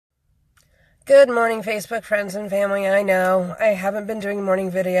Good morning, Facebook friends and family. I know I haven't been doing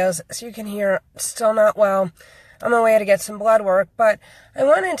morning videos, so you can hear still not well. On my way to get some blood work, but I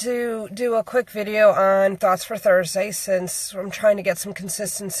wanted to do a quick video on Thoughts for Thursday since I'm trying to get some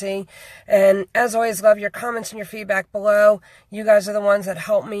consistency. And as always, love your comments and your feedback below. You guys are the ones that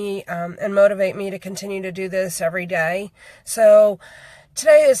help me and motivate me to continue to do this every day. So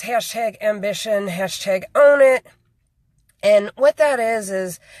today is #ambition, #own it. And what that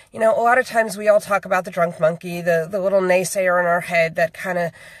is, you know, a lot of times we all talk about the drunk monkey, the little naysayer in our head that kind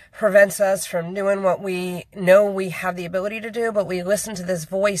of prevents us from doing what we know we have the ability to do, but we listen to this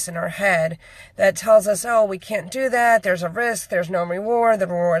voice in our head that tells us, oh, we can't do that, there's a risk, there's no reward, the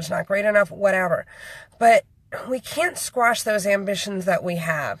reward's not great enough, whatever. But we can't squash those ambitions that we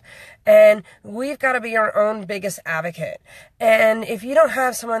have. And we've got to be our own biggest advocate. And if you don't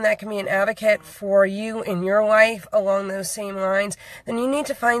have someone that can be an advocate for you in your life along those same lines, then you need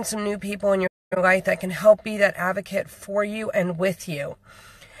to find some new people in your life that can help be that advocate for you and with you.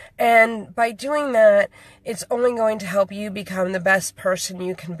 And by doing that, it's only going to help you become the best person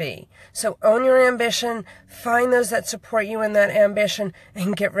you can be. So own your ambition, find those that support you in that ambition,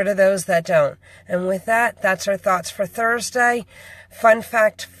 and get rid of those that don't. And with that, that's our Thoughts for Thursday, Fun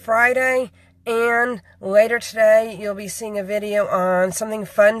Fact Friday, and later today, you'll be seeing a video on something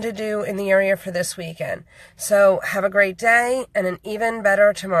fun to do in the area for this weekend. So have a great day and an even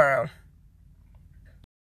better tomorrow.